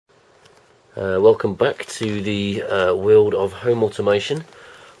Welcome back to the world of home automation.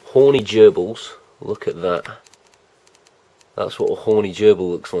 Horny gerbils. Look at that. That's what a horny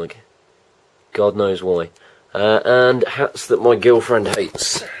gerbil looks like. God knows why. And hats that my girlfriend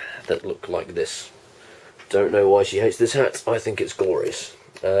hates that look like this. Don't know why she hates this hat. I think it's glorious.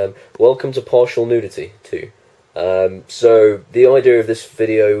 Welcome to partial nudity too. So the idea of this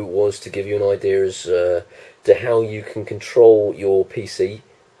video was to give you an idea as to how you can control your PC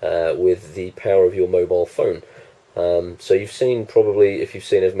with the power of your mobile phone. So you've seen, probably, if you've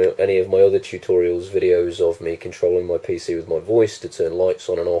seen any of my other tutorials, videos of me controlling my PC with my voice to turn lights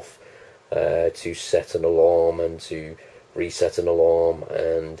on and off, to set an alarm and to reset an alarm,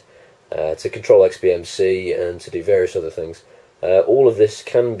 and to control XBMC and to do various other things. All of this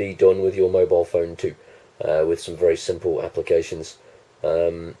can be done with your mobile phone too, with some very simple applications.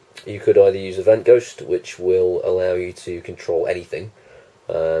 You could either use Eventghost, which will allow you to control anything,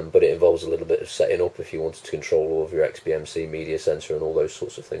 but it involves a little bit of setting up if you wanted to control all of your XBMC media center and all those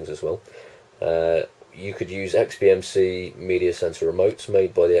sorts of things as well. You could use XBMC media center remotes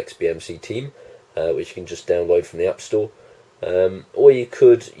made by the XBMC team, which you can just download from the App Store. Or you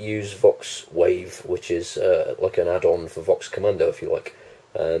could use Vox Wave, which is like an add-on for Vox Commando, if you like.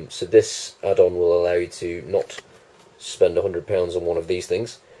 So this add-on will allow you to not spend £100 on one of these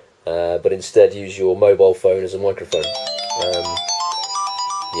things, but instead use your mobile phone as a microphone.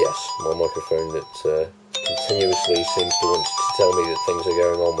 Yes, my microphone that continuously seems to want to tell me that things are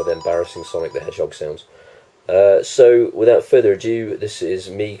going on with embarrassing Sonic the Hedgehog sounds. So, without further ado, this is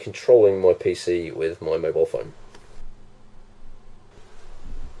me controlling my PC with my mobile phone.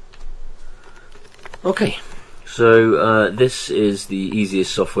 Okay, so this is the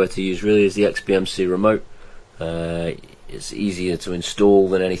easiest software to use, really, is the XBMC remote. It's easier to install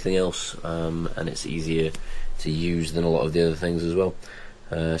than anything else, and it's easier to use than a lot of the other things as well.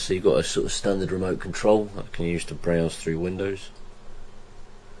 So you've got a sort of standard remote control that I can use to browse through Windows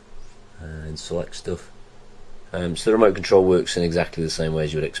and select stuff. So the remote control works in exactly the same way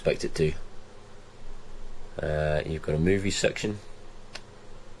as you would expect it to. You've got a movie section,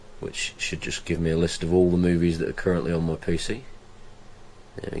 which should just give me a list of all the movies that are currently on my PC.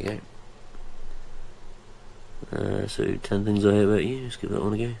 There we go. So 10 things I hate about you, let's give that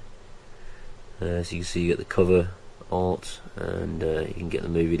one a go. So you can see you get the cover art, and you can get the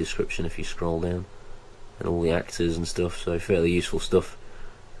movie description if you scroll down, and all the actors and stuff, so fairly useful stuff.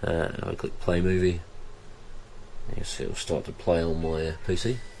 I click play movie, you can see it will start to play on my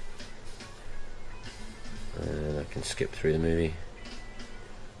PC, and I can skip through the movie.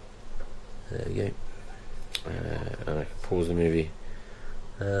 There we go. And I can pause the movie,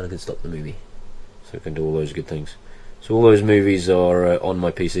 and I can stop the movie, so I can do all those good things. So all those movies are on my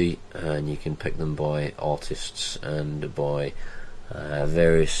PC, and you can pick them by artists and by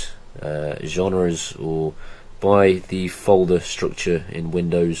various genres, or by the folder structure in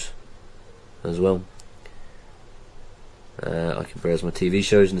Windows as well. I can browse my TV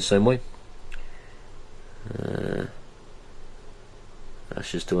shows in the same way.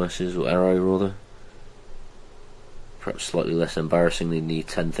 Ashes to Ashes, or Arrow rather. Perhaps slightly less embarrassing than the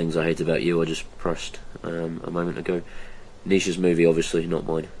 10 things I hate about you I just pressed a moment ago. Nisha's movie, obviously, not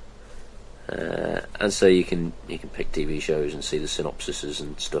mine. And so you can pick TV shows and see the synopsises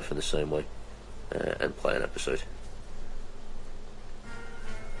and stuff in the same way, and play an episode.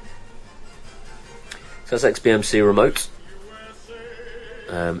 So that's XBMC remote.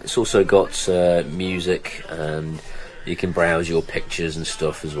 It's also got music, and you can browse your pictures and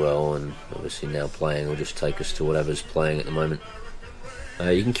stuff as well, and obviously now playing will just take us to whatever's playing at the moment.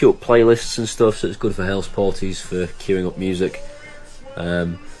 You can queue up playlists and stuff, so it's good for house parties, for queuing up music.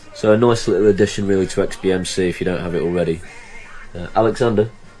 So a nice little addition really to XBMC if you don't have it already.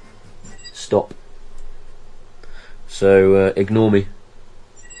 Alexander, stop. So ignore me.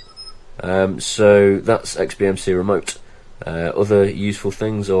 So that's XBMC remote. Other useful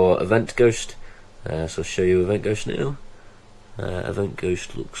things are Eventghost. So I'll show you Eventghost now.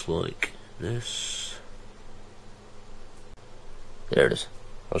 Eventghost looks like this. There it is.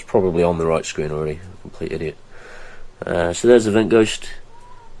 I was probably on the right screen already. I'm a complete idiot. So there's Eventghost.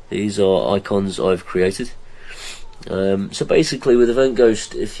 These are icons I've created. So basically with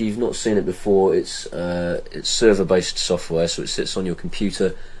Eventghost, if you've not seen it before, it's server-based software, so it sits on your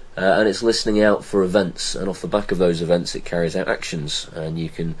computer, and it's listening out for events, and off the back of those events it carries out actions, and you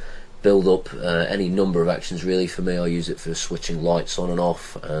can build up any number of actions really. For me, I use it for switching lights on and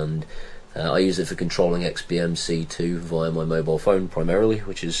off, and I use it for controlling XBMC too via my mobile phone primarily,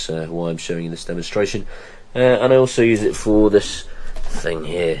 which is why I'm showing you this demonstration. And I also use it for this thing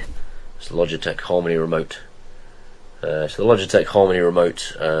here, it's the Logitech Harmony remote. So the Logitech Harmony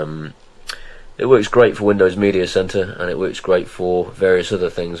remote It works great for Windows Media Center, and it works great for various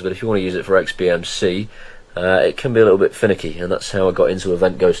other things, but if you want to use it for XBMC, it can be a little bit finicky, and that's how I got into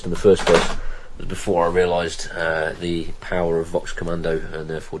Eventghost in the first place. It was before I realised the power of Vox Commando, and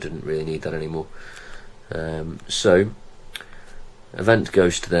therefore didn't really need that anymore. So,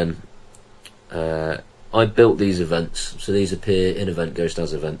 Eventghost then, I built these events, so these appear in Eventghost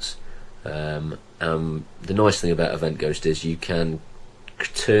as events. The nice thing about Eventghost is you can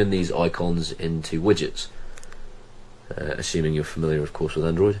turn these icons into widgets, assuming you're familiar, of course, with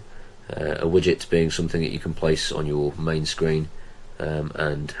Android. A widget being something that you can place on your main screen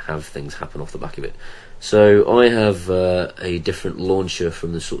and have things happen off the back of it. So I have a different launcher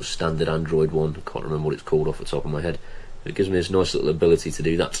from the sort of standard Android one. I can't remember what it's called off the top of my head. It gives me this nice little ability to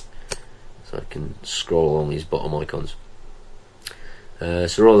do that. So I can scroll along these bottom icons.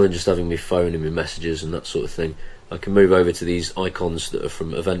 So rather than just having my phone and my messages and that sort of thing, I can move over to these icons that are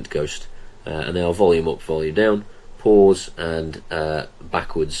from Eventghost, and they are volume up, volume down, pause, and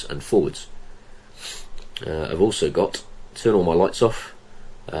backwards and forwards. I've also got turn all my lights off,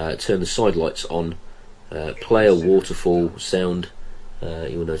 turn the side lights on, play a waterfall sound.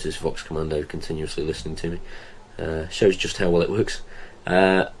 You'll notice Vox Commando continuously listening to me. Shows just how well it works.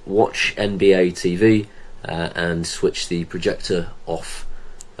 Watch NBA TV, and switch the projector off.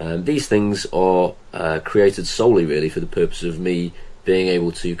 These things are created solely really for the purpose of me being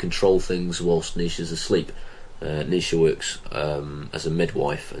able to control things whilst Nisha's asleep. Nisha works as a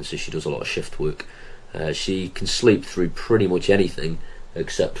midwife, and so she does a lot of shift work. She can sleep through pretty much anything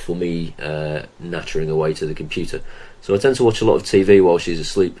except for me nattering away to the computer. So I tend to watch a lot of TV while she's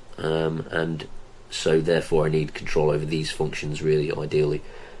asleep, and so therefore I need control over these functions really, ideally.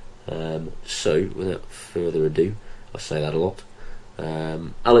 So without further ado, I say that a lot.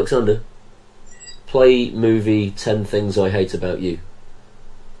 Alexander, play movie 10 Things I Hate About You.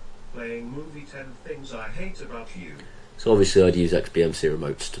 Playing movie 10 Things I Hate About You. So obviously I'd use XBMC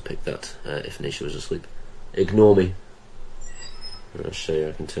remotes to pick that if Nisha was asleep. Ignore me. I'll show you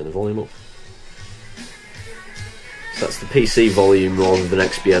I can turn the volume up. So that's the PC volume rather than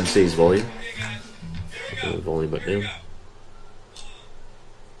XBMC's volume. Turn the volume back down.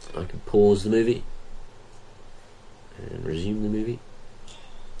 I can pause the movie and resume the movie.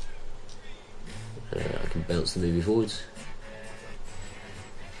 I can bounce the movie forwards.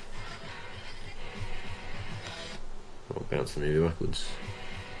 Or bounce the movie backwards.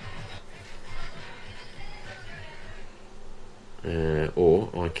 Or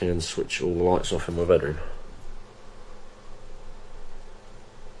I can switch all the lights off in my bedroom.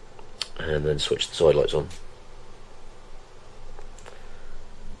 And then switch the side lights on.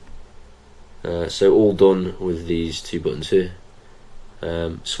 So all done with these two buttons here.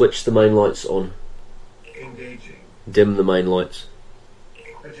 Switch the main lights on. Engaging. Dim the main lights.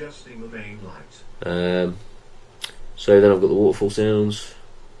 Adjusting the main light. So then I've got the waterfall sounds.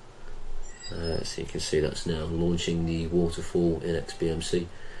 So you can see that's now launching the waterfall in XBMC.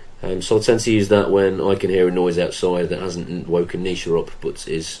 So I tend to use that when I can hear a noise outside that hasn't woken Nisha up but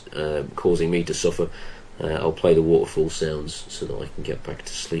is causing me to suffer. I'll play the waterfall sounds so that I can get back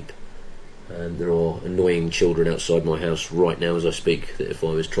to sleep. There are annoying children outside my house right now as I speak that if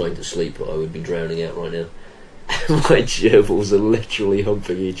I was trying to sleep I would be drowning out right now. My gerbils are literally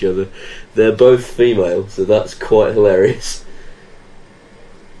humping each other. They're both female, so that's quite hilarious.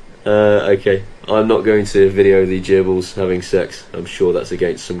 Okay, I'm not going to video the gerbils having sex. I'm sure that's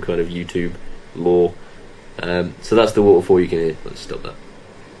against some kind of YouTube law. So that's the waterfall you can hear. Let's stop that.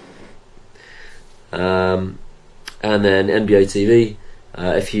 And then NBA TV.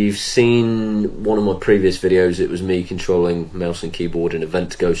 If you've seen one of my previous videos, it was me controlling mouse and keyboard in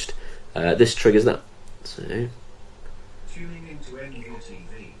Eventghost. This triggers that. So, tuning into NBA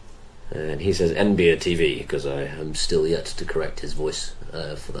TV. And he says NBA TV because I am still yet to correct his voice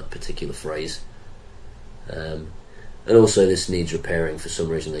for that particular phrase. And also this needs repairing. For some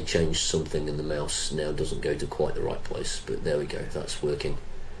reason they changed something and the mouse now doesn't go to quite the right place, but there we go, that's working.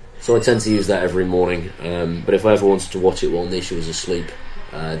 So I tend to use that every morning, but if I ever wanted to watch it while Nisha was asleep,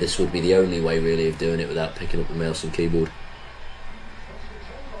 this would be the only way really of doing it without picking up the mouse and keyboard.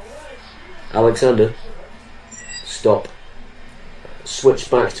 Alexander, stop. Switch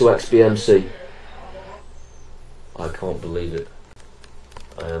back to XBMC. I can't believe it.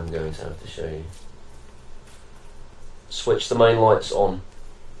 I am going to have to show you. Switch the main lights on.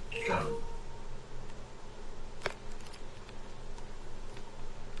 Go.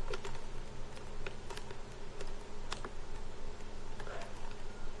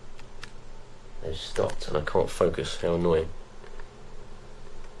 They've stopped and I can't focus. How annoying.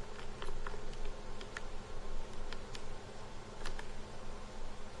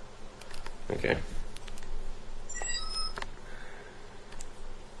 Okay.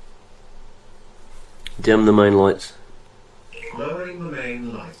 Dim the main lights. Lowering the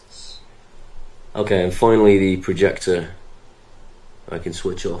main lights. Okay, and finally the projector I can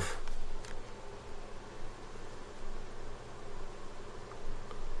switch off.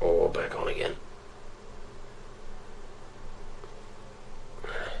 Or back on again.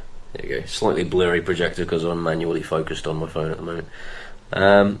 There you go. Slightly blurry projector because I'm manually focused on my phone at the moment.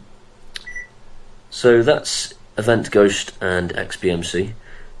 So that's Eventghost and XBMC.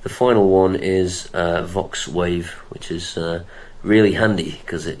 The final one is Vox Wave, which is really handy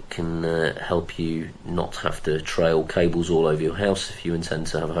because it can help you not have to trail cables all over your house if you intend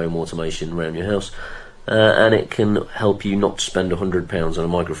to have home automation around your house, and it can help you not spend £100 on a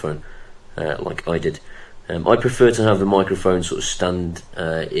microphone like I did. I prefer to have the microphone sort of stand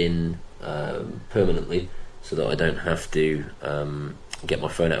in permanently so that I don't have to get my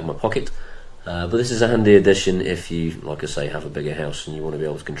phone out of my pocket. But this is a handy addition if you, like I say, have a bigger house and you want to be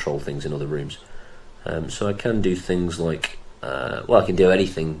able to control things in other rooms. So I can do things like, well, I can do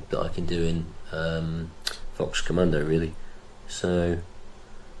anything that I can do in Vox Commando, really. So,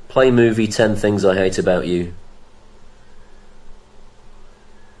 play movie 10 Things I Hate About You.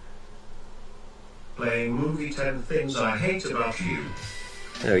 Playing movie 10 Things I Hate About You.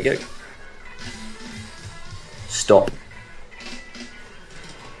 There we go. Stop.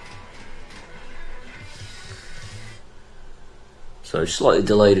 So slightly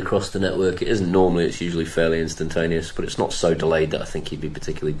delayed across the network. It isn't normally, it's usually fairly instantaneous, but it's not so delayed that I think you'd be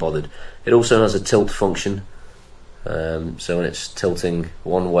particularly bothered. It also has a tilt function, so when it's tilting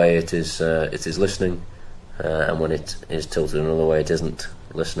one way it is listening, and when it is tilted another way it isn't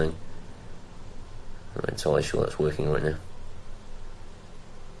listening. I'm not entirely sure that's working right now.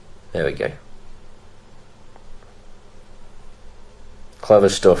 There we go. Clever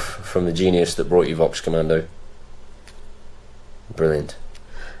stuff from the genius that brought you Vox Commando. Brilliant.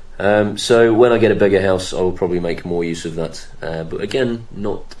 So when I get a bigger house I will probably make more use of that, but again,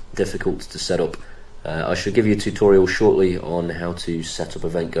 not difficult to set up. I should give you a tutorial shortly on how to set up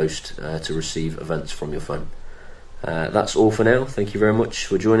Eventghost to receive events from your phone. That's all for now. Thank you very much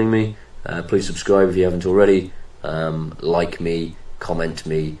for joining me. Please subscribe if you haven't already. Like me, comment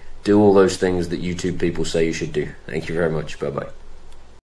me, do all those things that YouTube people say you should do. Thank you very much. Bye bye.